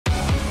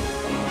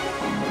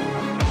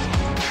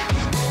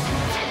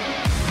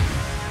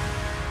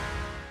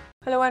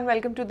Hello and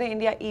welcome to the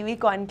India EV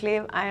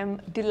Conclave. I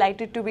am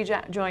delighted to be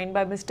joined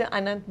by Mr.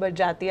 Anant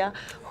Badjatya,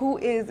 who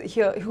is the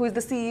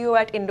CEO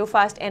at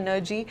Indofast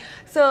Energy.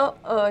 So,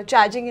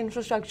 charging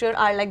infrastructure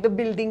are like the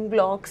building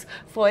blocks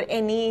for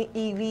any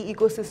EV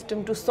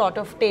ecosystem to sort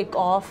of take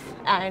off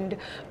and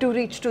to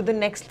reach to the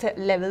next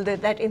level,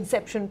 that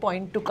inception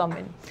point to come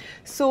in.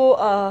 So,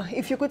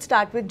 if you could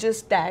start with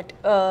just that,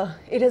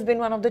 it has been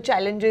one of the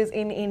challenges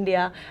in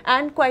India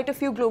and quite a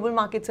few global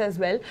markets as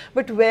well.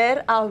 But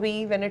where are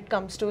we when it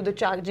comes to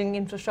the charging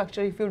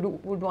infrastructure, if you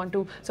would want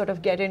to sort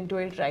of get into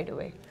it right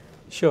away?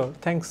 Sure.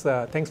 Thanks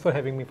for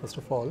having me, first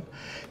of all.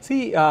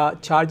 See,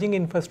 charging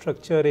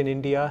infrastructure in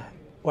India,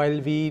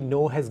 while we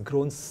know has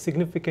grown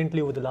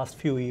significantly over the last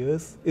few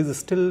years, is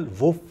still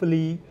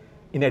woefully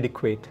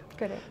inadequate.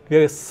 Correct.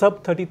 There are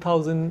sub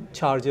 30,000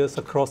 chargers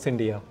across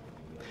India,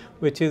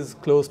 which is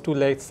close to,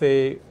 let's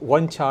say,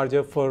 one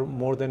charger for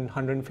more than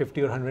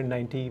 150 or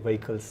 190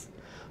 vehicles.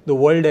 The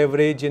world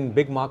average in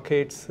big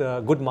markets,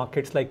 good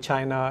markets like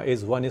China,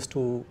 is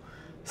 1:6,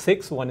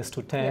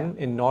 1:10.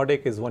 Yeah. In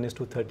Nordic is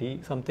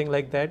 1:30, something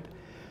like that.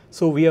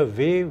 So we are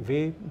way,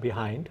 way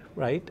behind,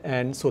 right?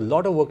 And so a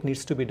lot of work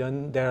needs to be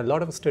done. There are a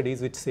lot of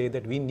studies which say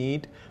that we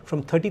need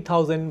from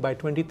 30,000 by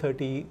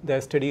 2030. There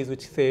are studies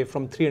which say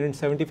from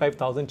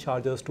 375,000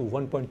 chargers to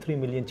 1.3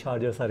 million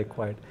chargers are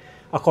required.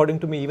 According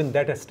to me, even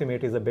that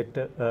estimate is a bit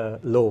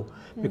low,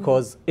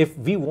 because if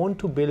we want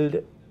to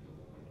build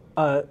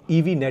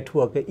EV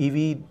network,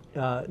 EV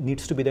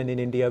needs to be done in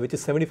India, which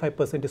is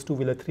 75% is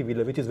two-wheeler,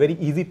 three-wheeler, which is very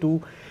easy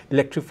to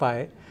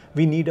electrify.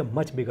 We need a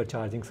much bigger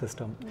charging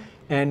system.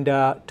 And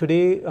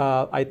today,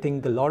 I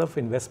think a lot of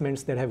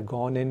investments that have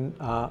gone in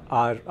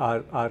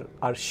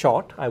are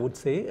short, I would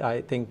say.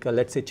 I think,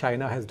 let's say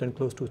China has done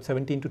close to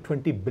 $17 to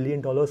 $20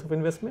 billion of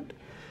investment.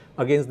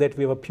 Against that,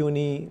 we have a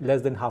puny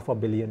less than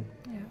 $500 million.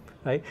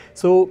 Right?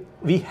 So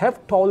we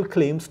have tall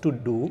claims to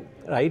do,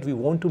 right? We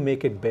want to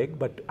make it big,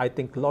 but I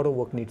think a lot of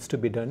work needs to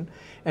be done.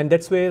 And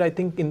that's where I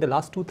think in the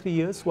last 2-3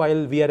 years,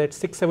 while we are at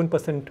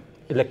 6-7%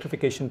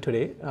 electrification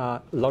today,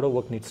 a lot of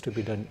work needs to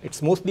be done.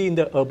 It's mostly in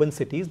the urban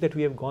cities that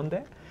we have gone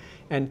there,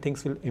 and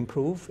things will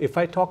improve. If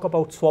I talk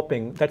about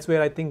swapping, that's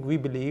where I think we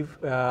believe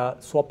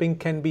swapping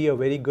can be a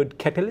very good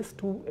catalyst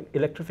to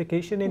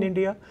electrification in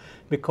India,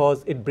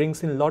 because it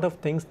brings in a lot of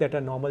things that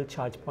a normal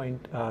charge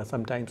point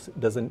sometimes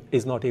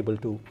is not able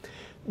to.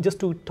 Just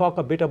to talk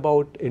a bit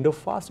about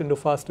Indofast.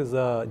 Indofast is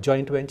a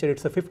joint venture.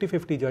 It's a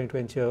 50-50 joint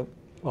venture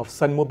of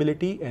Sun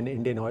Mobility and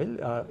Indian Oil.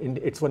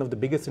 It's one of the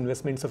biggest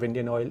investments of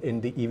Indian Oil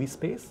in the EV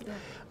space.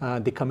 Yeah.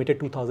 They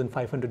committed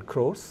 2,500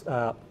 crores.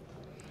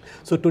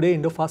 So today,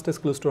 Indofast is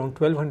close to around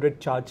 1,200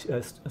 charge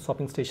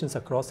swapping stations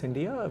across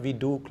India. We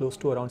do close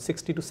to around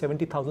 60 to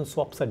 70,000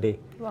 swaps a day.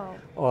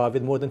 Wow.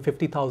 With more than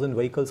 50,000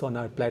 vehicles on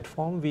our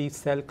platform, we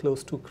sell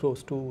close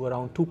to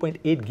around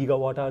 2.8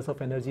 gigawatt hours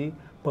of energy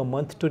per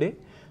month today.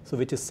 So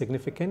which is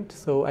significant.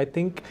 So I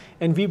think,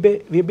 and we've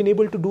been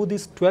able to do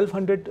these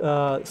 1,200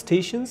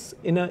 stations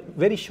in a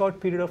very short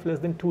period of less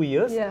than 2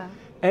 years. Yeah.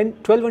 And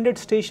 1,200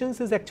 stations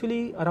is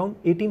actually around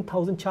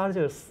 18,000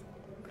 chargers.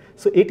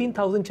 So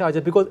 18,000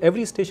 chargers, because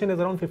every station has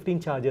around 15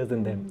 chargers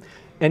in them.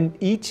 And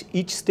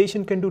each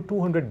station can do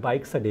 200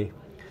 bikes a day.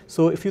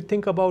 So if you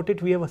think about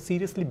it, we have a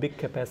seriously big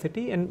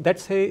capacity, and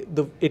that's how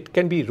it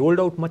can be rolled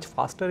out much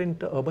faster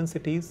into urban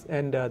cities,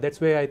 and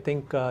that's where I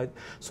think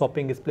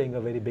swapping is playing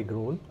a very big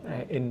role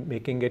in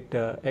making it,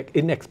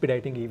 in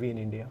expediting EV in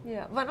India.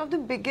 Yeah, one of the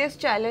biggest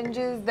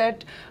challenges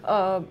that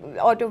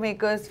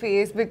automakers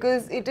face,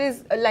 because it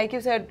is, like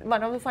you said,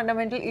 one of the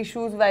fundamental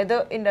issues why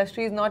the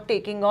industry is not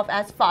taking off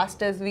as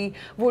fast as we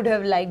would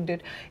have liked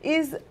it,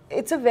 is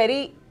it's a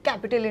very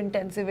capital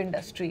intensive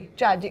industry,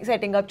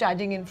 setting up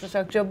charging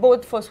infrastructure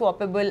both for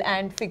swappable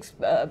and fixed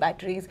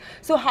batteries.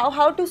 So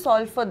how to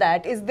solve for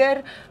that? Is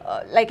there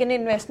like an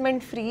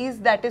investment freeze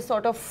that is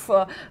sort of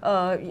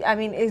I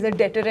mean, is a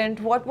deterrent?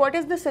 What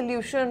is the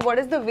solution? What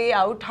is the way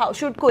out? How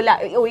should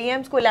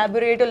OEMs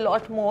collaborate a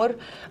lot more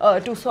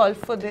to solve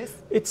for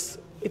this?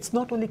 It's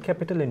not only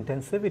capital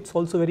intensive, it's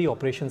also very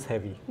operations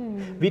heavy.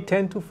 We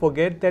tend to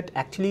forget that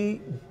actually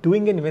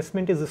doing an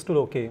investment is still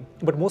okay.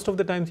 But most of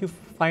the times you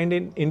find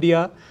in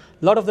India,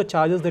 a lot of the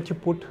chargers that you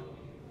put,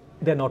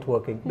 they're not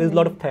working. There's a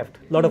lot of theft,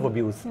 a lot of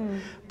abuse.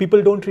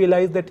 People don't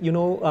realize that, you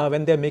know,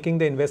 when they're making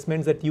the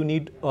investments, that you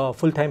need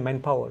full-time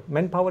manpower.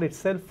 Manpower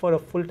itself for a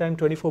full-time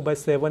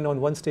 24/7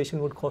 on one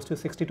station would cost you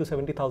 60 to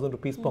 70,000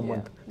 rupees per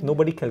month.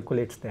 Nobody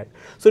calculates that.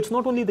 So it's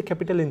not only the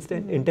capital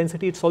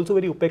intensity, it's also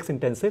very OPEX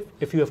intensive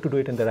if you have to do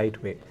it in the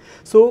right way.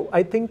 So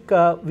I think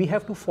we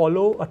have to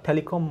follow a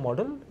telecom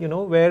model, you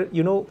know, where,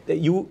 you know,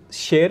 you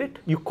share it,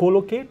 you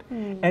co-locate,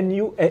 and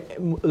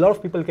a lot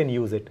of people can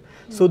use it.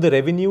 So the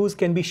revenues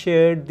can be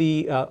shared, the the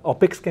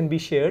OPEX can be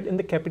shared, and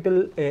the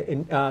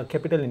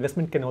capital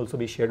investment can also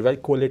be shared. While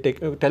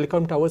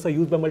telecom towers are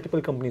used by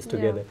multiple companies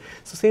together.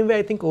 So same way,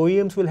 I think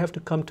OEMs will have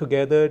to come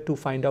together to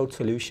find out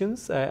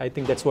solutions. I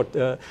think that's what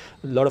a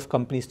lot of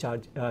companies,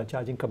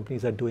 charging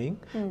companies are doing.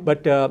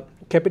 But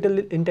capital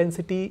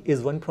intensity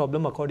is one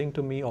problem. According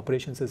to me,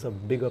 operations is a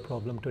bigger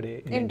problem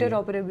today.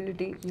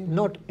 Interoperability.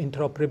 Not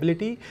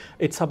interoperability.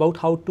 It's about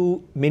how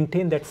to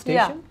maintain that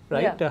station,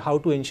 right? How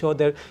to ensure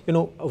that,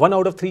 1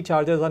 out of 3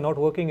 chargers are not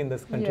working in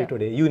this country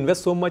today. You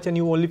invest so much and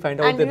you only find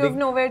out that you have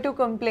nowhere to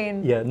complain.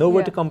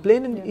 Nowhere to complain.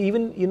 And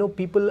even,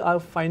 people are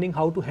finding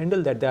how to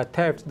handle that. There are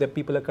thefts, that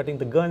people are cutting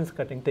the guns,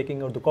 taking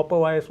out the copper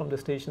wires from the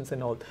stations and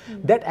all.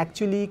 That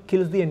actually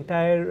kills the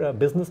entire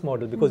business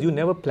model, because you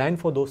never plan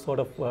for those sort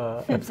of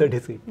absurdities.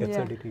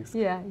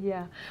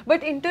 But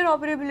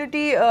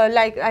interoperability,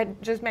 like I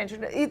just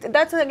mentioned,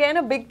 that's again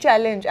a big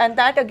challenge, and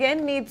that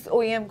again needs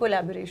OEM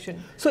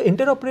collaboration. So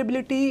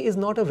interoperability is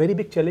not a very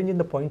big challenge in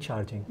the point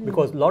charging,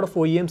 because a lot of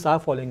OEMs are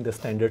following the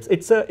standards.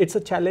 It's a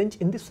challenge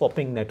in the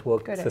swapping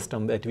network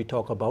system that we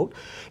talk about.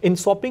 In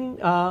swapping,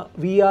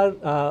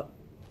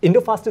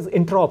 Indofast is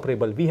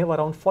interoperable. We have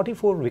around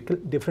 44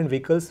 different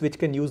vehicles which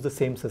can use the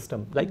same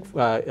system, like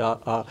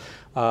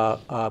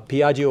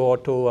Piaggio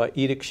Auto,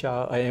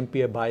 e-rickshaw,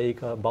 Ampere bike,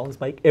 bounce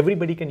bike.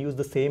 Everybody can use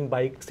the same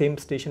bike, same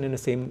station, and the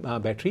same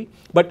battery.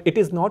 But it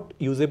is not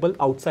usable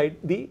outside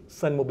the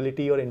Sun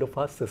Mobility or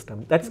Indofast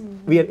system. That's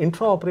we are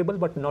intraoperable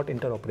but not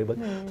interoperable.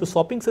 So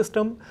swapping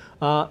system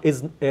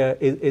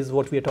is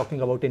what we are talking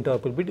about,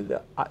 interoperability.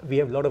 We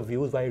have a lot of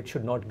views why it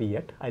should not be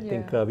yet. I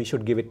think we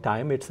should give it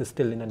time. It's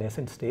still in a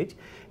nascent stage,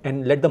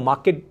 and let the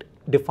market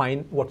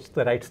define what's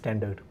the right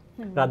standard,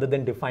 rather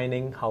than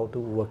defining how to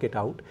work it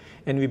out.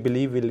 And we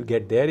believe we'll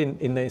get there.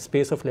 In the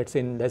space of, let's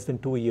say, in less than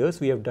 2 years,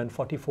 we have done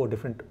 44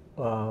 different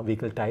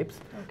vehicle types.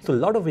 So a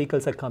lot of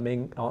vehicles are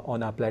coming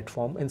on our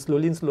platform, and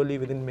slowly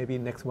within maybe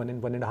next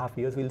 1.5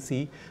 years, we'll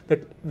see that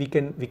we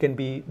can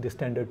be the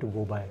standard to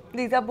go by.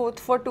 These are both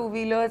for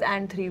 2-wheelers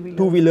and 3-wheelers.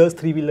 2-wheelers,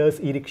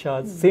 3-wheelers,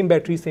 e-rickshaws, same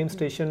battery, same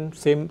station,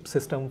 same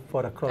system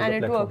for across the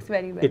platform. And it works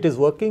very well. It is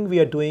working. We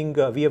are doing.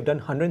 We have done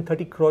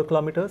 130 crore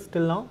kilometers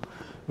till now,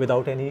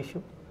 without any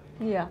issue.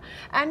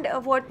 And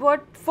what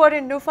for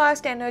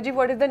Indofast Energy,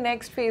 what is the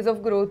next phase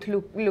of growth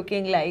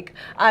looking like?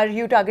 Are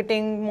you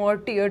targeting more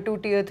tier 2,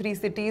 tier 3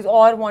 cities,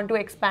 or want to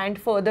expand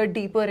further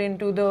deeper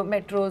into the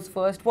metros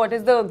first? What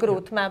is the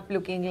growth map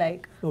looking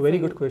like? Very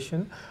good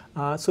question.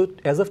 So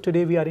as of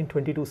today, we are in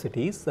 22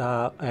 cities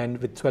and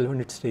with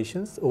 1,200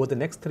 stations. Over the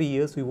next 3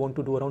 years, we want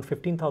to do around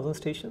 15,000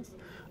 stations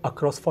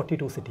across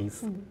 42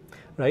 cities,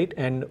 right?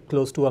 And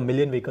close to 1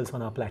 million vehicles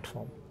on our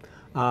platform.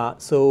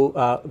 So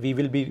we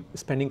will be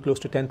spending close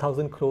to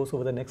 10,000 crores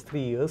over the next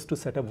 3 years to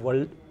set up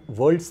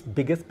world's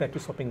biggest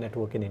battery swapping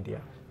network in India,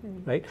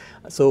 right?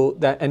 So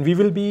and we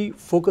will be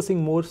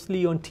focusing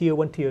mostly on tier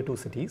 1, tier 2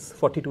 cities,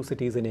 42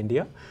 cities in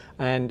India,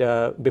 and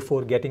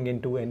before getting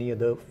into any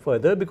other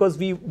further, because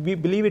we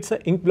believe it's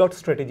an ink blot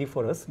strategy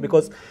for us,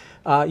 because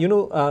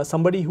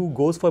somebody who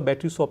goes for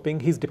battery swapping,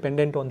 he's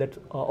dependent on that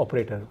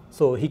operator,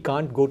 so he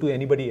can't go to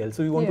anybody else.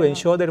 So we want to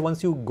ensure that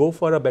once you go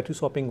for a battery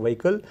swapping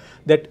vehicle,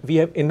 that we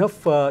have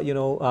enough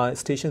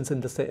stations in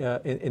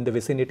the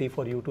vicinity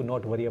for you to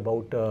not worry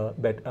about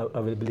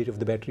availability of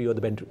the battery or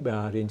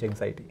the range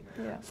anxiety.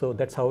 So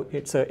that's how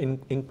it's an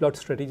ink blot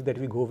strategy that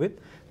we go with.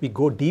 We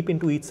go deep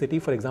into each city.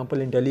 For example,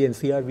 in Delhi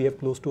NCR, we have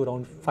close to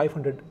around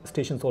 500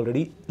 stations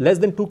already. Less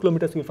than 2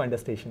 kilometers, you'll find a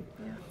station.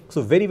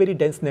 So very, very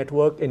dense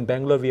network. In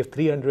Bangalore, we have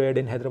 300.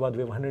 In Hyderabad, we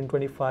have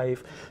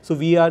 125. So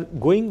we are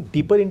going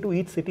deeper into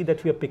each city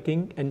that we are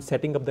picking and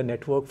setting up the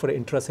network for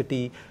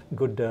intra-city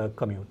good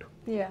commute.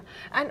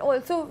 And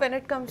also when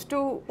it comes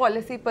to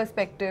policy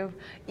perspective,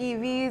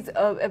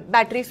 EVs,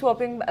 battery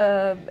swapping,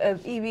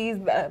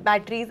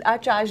 batteries are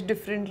charged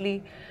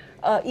differently.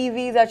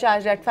 EVs are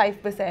charged at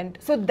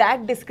 5%. So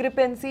that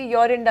discrepancy,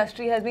 your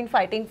industry has been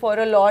fighting for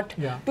a lot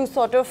to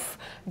sort of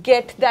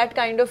get that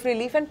kind of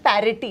relief and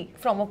parity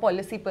from a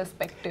policy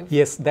perspective.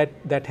 Yes,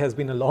 that has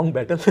been a long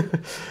battle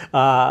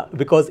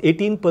because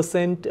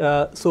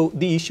 18%. So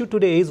the issue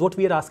today is, what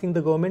we are asking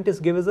the government is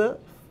give us a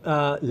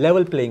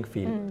level playing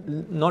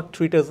field, not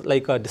treat us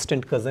like a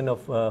distant cousin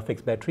of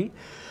fixed battery.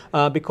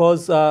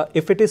 Because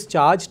if it is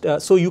charged,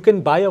 so you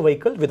can buy a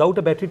vehicle without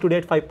a battery today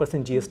at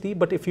 5% GST,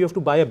 but if you have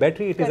to buy a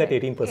battery, it is at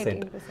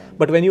 18%.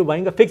 But when you're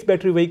buying a fixed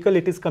battery vehicle,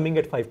 it is coming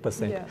at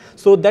 5%.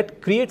 So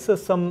that creates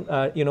some,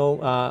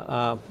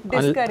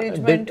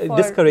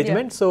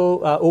 discouragement.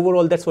 So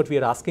overall, that's what we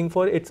are asking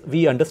for.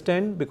 We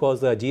understand,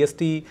 because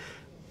GST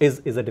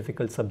is a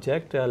difficult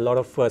subject. A lot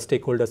of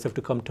stakeholders have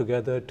to come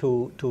together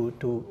to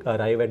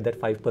arrive at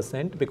that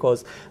 5%,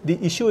 because the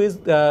issue is,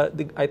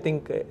 I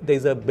think there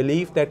is a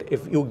belief that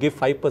if you give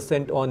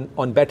 5%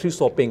 on battery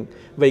swapping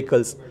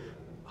vehicles,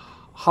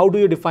 how do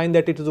you define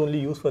that it is only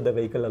used for the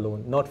vehicle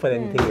alone, not for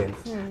anything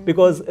else?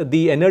 Because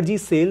the energy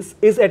sales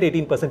is at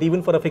 18%,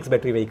 even for a fixed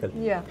battery vehicle.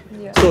 Yeah,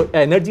 yeah. So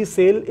energy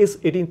sale is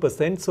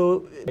 18%.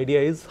 So the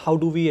idea is, how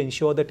do we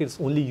ensure that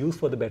it's only used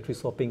for the battery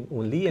swapping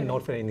only and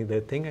not for any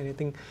other thing? And I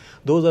think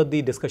those are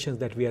the discussions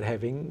that we are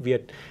having.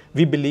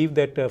 We believe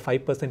that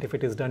 5%, if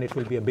it is done, it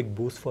will be a big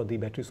boost for the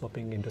battery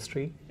swapping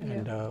industry.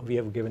 And we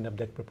have given up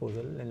that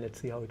proposal, and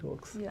let's see how it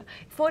works. Yeah.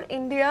 For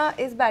India,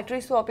 is battery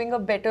swapping a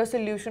better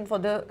solution for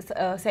the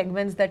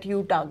segments that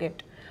you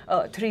target?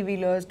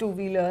 Three-wheelers,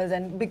 two-wheelers,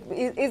 and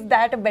is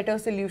that a better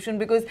solution?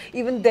 Because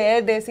even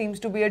there seems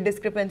to be a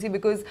discrepancy,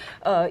 because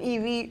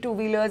EV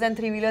two-wheelers and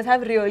three-wheelers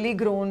have really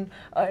grown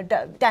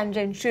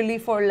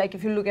tangentially for, like,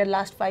 if you look at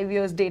last 5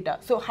 years data.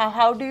 So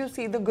how do you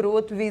see the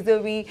growth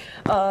vis-a-vis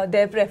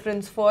their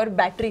preference for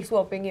battery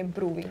swapping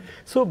improving?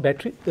 So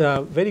battery,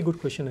 very good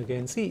question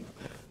again. See,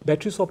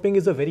 battery swapping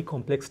is a very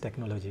complex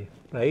technology,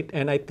 right?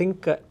 And I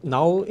think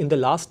now in the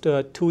last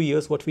 2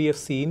 years, what we have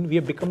seen, we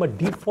have become a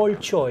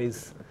default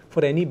choice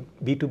for any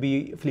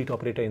B2B fleet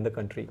operator in the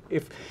country.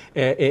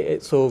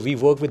 So we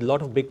work with a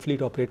lot of big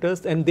fleet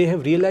operators, and they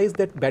have realized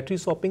that battery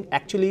swapping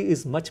actually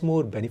is much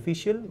more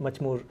beneficial,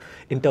 much more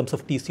in terms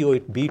of TCO,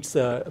 it beats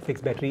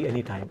fixed battery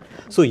anytime.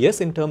 So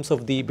yes, in terms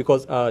of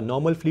because a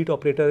normal fleet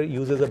operator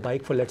uses a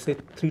bike for, let's say,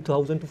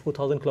 3,000 to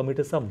 4,000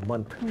 kilometers a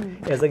month,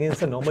 as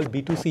against a normal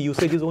B2C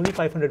usage is only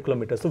 500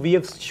 kilometers. So we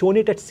have shown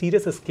it at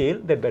serious scale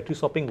that battery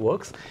swapping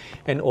works.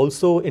 And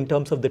also in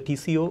terms of the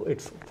TCO,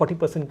 it's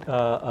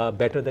 40%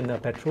 better than a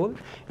petrol,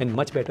 and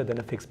much better than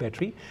a fixed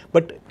battery.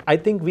 But I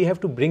think we have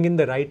to bring in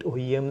the right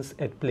OEMs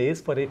at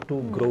place for it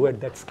to grow at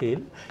that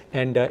scale,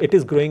 and it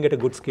is growing at a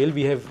good scale.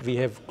 We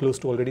have close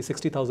to already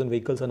 60,000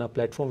 vehicles on our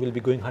platform. We'll be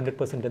going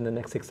 100% in the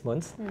next 6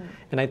 months.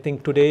 And I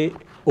think today,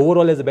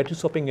 overall as a battery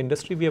swapping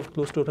industry, we have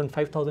close to around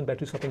 5,000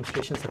 battery swapping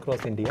stations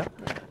across India,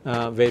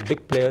 where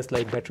big players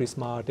like Battery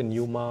Smart and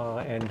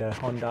Yuma and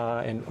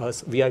Honda and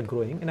us, we are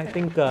growing. And I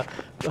think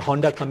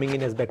Honda coming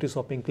in as battery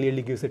swapping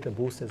clearly gives it a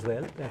boost as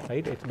well,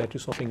 right? Battery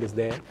swapping is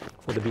there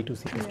for the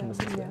B2C customers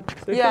as well.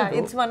 So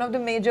it's one of the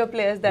major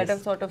players that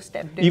have sort of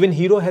stepped in. Even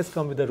Hero has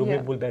come with a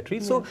removable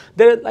battery. So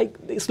there are, like,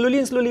 slowly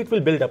it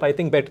will build up. I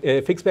think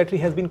fixed battery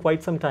has been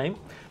quite some time.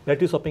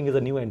 Battery swapping is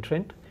a new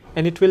entrant.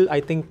 And it will, I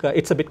think,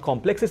 it's a bit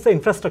complex. It's an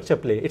infrastructure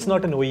play. It's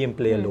not an OEM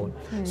play alone.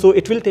 So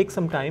it will take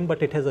some time,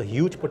 but it has a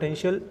huge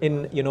potential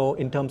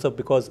in terms of,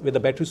 because with the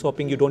battery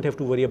swapping, you don't have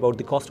to worry about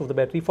the cost of the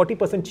battery.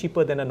 40%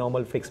 cheaper than a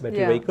normal fixed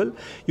battery vehicle.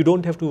 You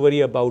don't have to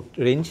worry about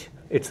range.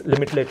 It's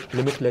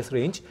limitless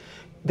range.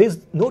 There's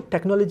no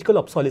technological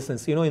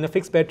obsolescence. In a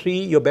fixed battery,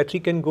 your battery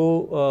can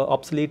go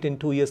obsolete in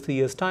 2 years, 3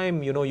 years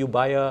time. You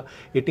buy a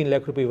 18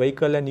 lakh rupee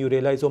vehicle and you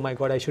realize, oh my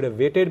God, I should have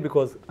waited,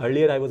 because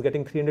earlier I was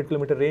getting 300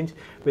 kilometer range.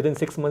 Within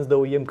 6 months, the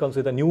OEM comes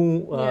with a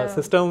new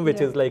system,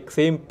 which is like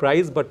same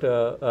price, but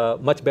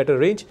much better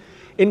range.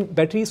 In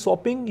battery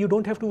swapping, you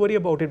don't have to worry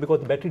about it,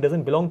 because the battery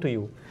doesn't belong to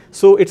you.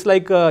 So it's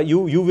like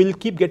you will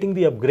keep getting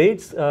the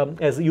upgrades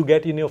as you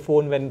get in your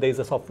phone when there is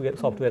a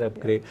software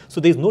upgrade. So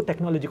there is no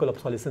technological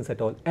obsolescence at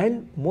all.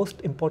 And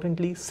most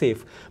importantly,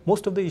 safe.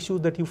 Most of the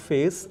issues that you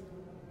face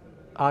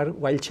are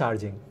while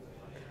charging,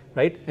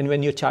 right? And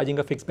when you're charging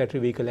a fixed battery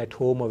vehicle at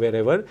home or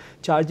wherever,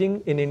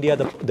 charging in India,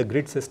 the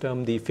grid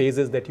system, the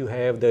phases that you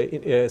have,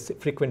 the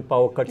frequent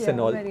power cuts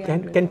and all,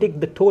 can take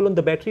the toll on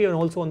the battery and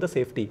also on the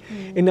safety.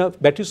 In a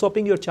battery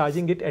swapping, you're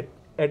charging it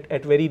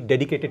at very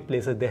dedicated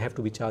places. They have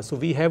to be charged. So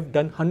we have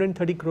done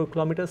 130 crore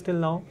kilometers till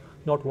now,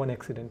 not one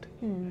accident.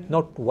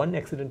 Not one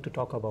accident to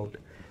talk about.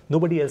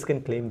 Nobody else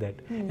can claim that.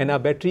 And our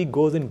battery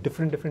goes in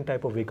different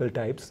type of vehicle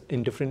types,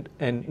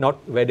 and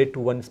not wedded to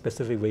one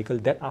specific vehicle.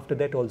 That after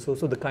that also,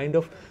 so the kind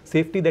of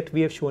safety that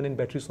we have shown in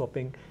battery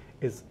swapping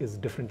is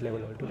different level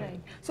altogether.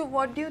 Right. So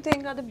what do you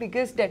think are the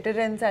biggest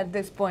deterrents at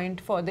this point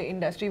for the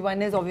industry?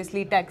 One is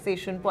obviously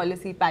taxation,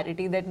 policy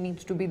parity that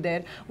needs to be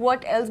there.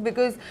 What else?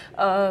 Because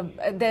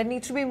there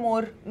needs to be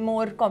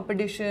more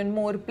competition,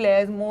 more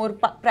players, more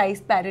price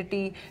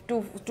parity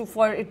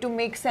for it to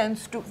make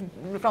sense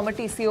from a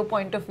TCO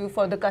point of view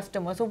for the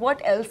customer. So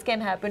what else can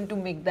happen to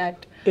make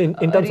that in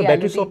terms of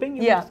battery swapping?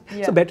 Yeah.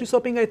 So battery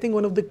swapping, I think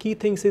one of the key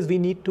things is we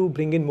need to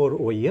bring in more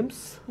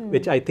OEMs,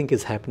 which I think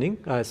is happening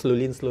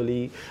slowly and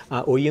slowly.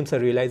 OEMs are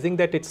realizing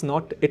that it's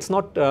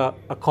not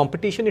a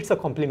competition, it's a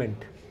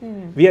complement.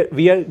 We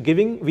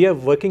are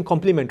working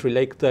complementary.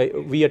 Like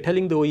we are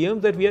telling the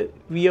OEMs that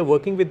we are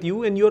working with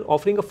you, and you're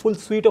offering a full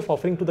suite of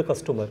offering to the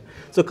customer.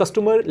 So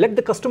let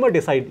the customer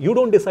decide. You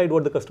don't decide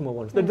what the customer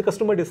wants. Let the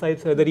customer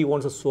decide whether he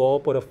wants a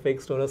swap or a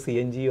fixed or a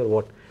CNG or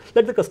what.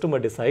 Let the customer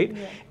decide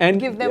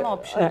and give them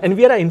options. And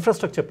we are an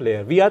infrastructure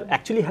player. We are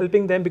actually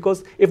helping them,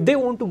 because if they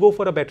want to go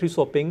for a battery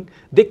swapping,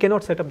 they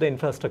cannot set up the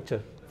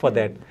infrastructure for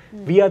that.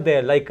 We are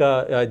there like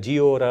a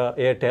Jio or a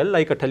Airtel,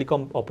 like a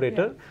telecom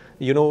operator.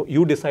 You know,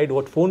 you decide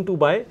what phone to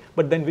buy,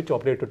 but then which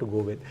operator to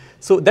go with.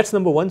 So that's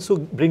number one. So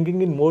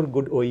bringing in more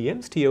good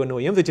OEMs, tier 1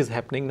 OEMs, which is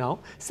happening now.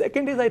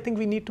 Second is I think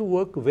we need to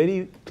work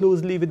very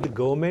closely with the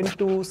government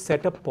to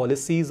set up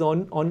policies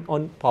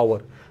on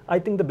power. I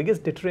think the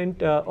biggest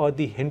deterrent or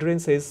the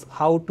hindrance is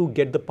how to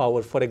get the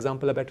power. For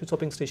example, a battery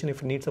swapping station,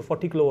 if it needs a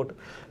 40 kilowatt,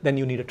 then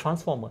you need a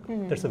transformer.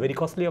 That's a very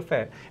costly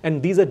affair.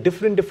 And these are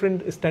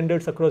different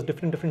standards across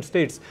different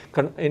states.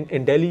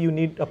 In Delhi, you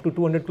need up to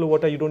 200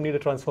 kilowatt, you don't need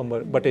a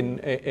transformer. But in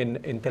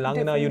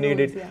Telangana, you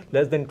need it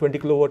less than 20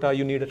 kilowatt,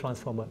 you need a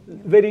transformer.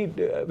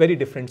 Very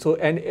different. So,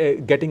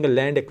 and getting a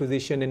land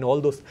acquisition and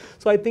all those.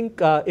 So I think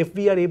if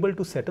we are able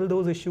to settle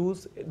those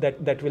issues,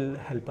 that will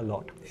help a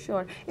lot.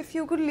 Sure. If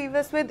you could leave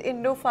us with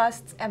Indofast's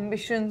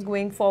ambitions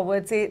going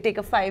forward, say take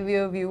a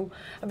 5-year view,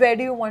 where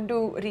do you want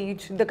to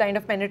reach, the kind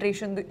of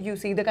penetration that you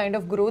see, the kind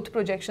of growth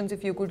projections,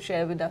 if you could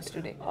share with us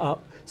today?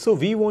 So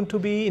we want to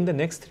be in the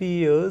next 3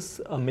 years,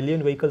 1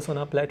 million vehicles on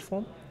our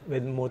platform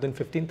with more than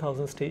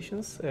 15,000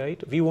 stations,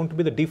 right? We want to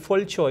be the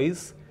default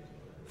choice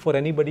for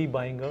anybody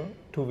buying a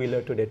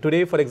two-wheeler today.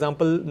 Today, for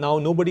example, now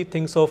nobody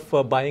thinks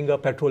of buying a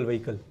petrol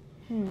vehicle.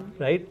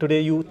 Right? Today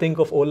you think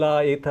of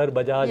Ola, Ather,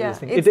 Bajaj. Yeah,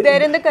 it's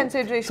there in the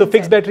consideration. So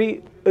fixed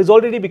battery is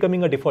already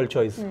becoming a default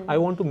choice. I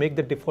want to make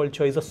the default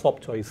choice a swap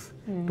choice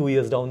 2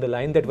 years down the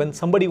line, that when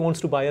somebody wants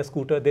to buy a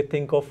scooter, they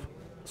think of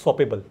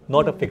swappable,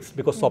 not a fixed,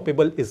 because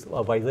swappable is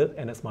a wiser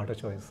and a smarter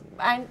choice.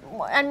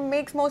 And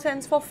makes more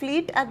sense for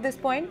fleet at this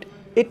point?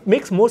 It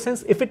makes more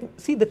sense if it,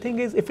 see the thing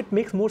is, if it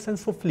makes more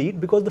sense for fleet,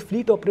 because the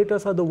fleet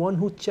operators are the one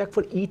who check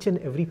for each and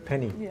every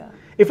penny. Yeah.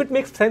 If it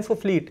makes sense for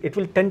fleet, it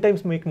will 10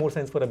 times make more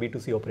sense for a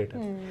B2C operator.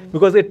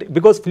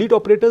 Because fleet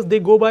operators, they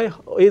go by,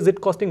 is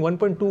it costing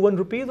 1.21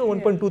 rupees or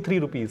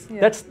 1.23 rupees?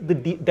 That's the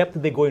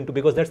depth they go into,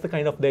 because that's the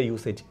kind of their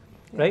usage.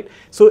 Right?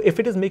 So if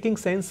it is making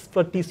sense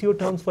for TCO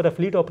terms for a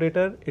fleet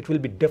operator, it will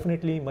be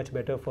definitely much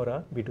better for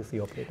a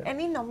B2C operator.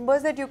 Any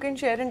numbers that you can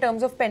share in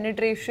terms of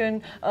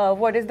penetration?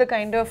 What is the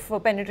kind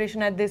of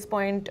penetration at this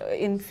point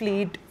in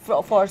fleet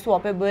for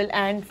swappable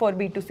and for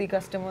B2C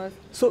customers?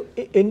 So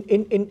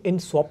in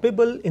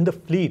swappable in the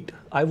fleet,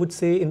 I would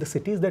say in the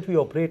cities that we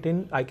operate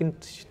in, I can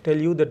tell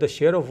you that the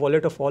share of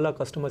wallet of all our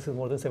customers is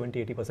more than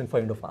 70-80%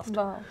 for Indofast.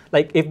 Wow.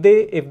 Like if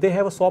they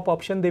have a swap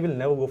option, they will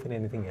never go for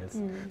anything else.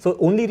 So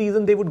only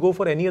reason they would go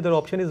for any other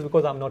option is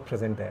because I'm not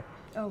present there.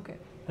 Okay.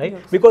 Right?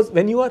 Because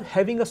when you are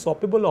having a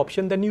swappable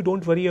option, then you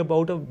don't worry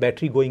about a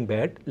battery going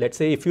bad. Let's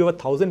say if you have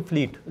 1,000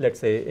 fleet, let's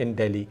say in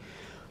Delhi,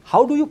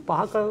 how do you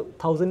park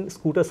 1,000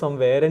 scooters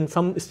somewhere and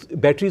some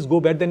batteries go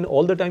bad, then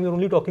all the time you're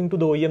only talking to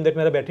the OEM that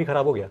my battery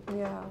kharab ho gaya.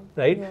 Yeah.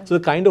 Right? Yeah. So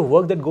the kind of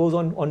work that goes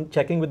on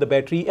checking with the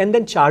battery and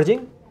then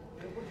charging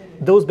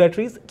those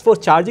batteries. For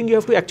charging, you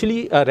have to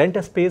actually rent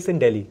a space in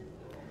Delhi.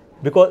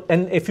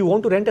 And if you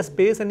want to rent a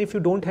space and if you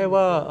don't have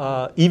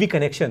a EV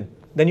connection,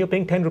 then you're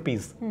paying 10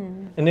 rupees.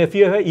 And if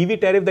you have an EV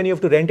tariff, then you have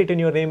to rent it in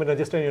your name and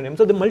register in your name.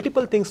 So the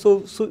multiple things.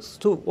 So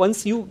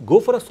once you go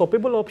for a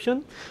swappable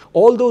option,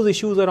 all those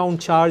issues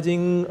around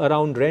charging,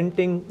 around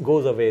renting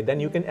goes away.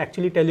 Then you can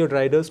actually tell your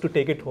riders to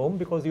take it home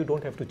because you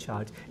don't have to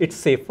charge. It's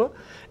safer.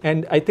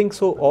 And I think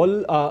so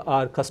all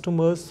our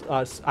customers,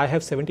 I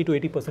have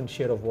 70-80%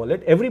 share of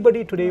wallet.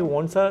 Everybody today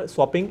wants a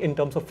swapping in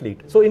terms of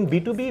fleet. So in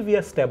B2B, we are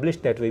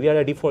established that way. We are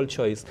a default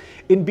choice.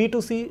 In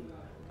B2C,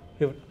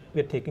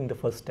 we're taking the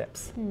first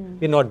steps.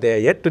 We're not there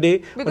yet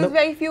today. Because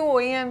very few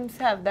OEMs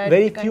have that.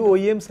 Very few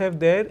OEMs have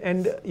there,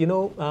 and you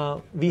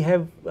know,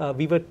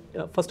 we were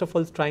first of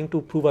all trying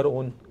to prove our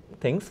own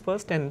things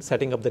first and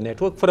setting up the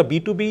network. For a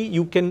B2B,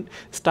 you can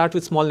start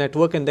with small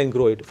network and then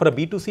grow it. For a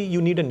B2C,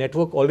 you need a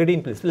network already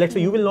in place. Let's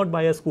say you will not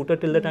buy a scooter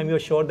till the time you're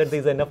sure that there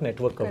is enough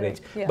network coverage.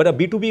 Yeah. But a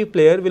B2B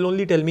player will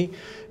only tell me,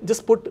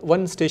 just put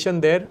one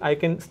station there, I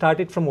can start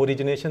it from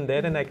origination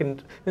there and I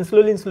can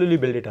slowly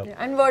build it up. Yeah.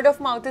 And word of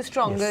mouth is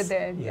stronger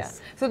there.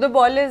 Yes. Yeah. So the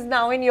ball is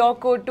now in your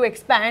court to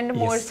expand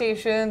more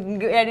stations,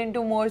 get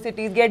into more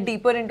cities, get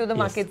deeper into the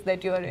markets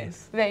that you're in.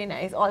 Very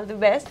nice. All the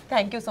best.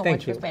 Thank you so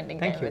much for spending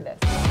time with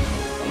us.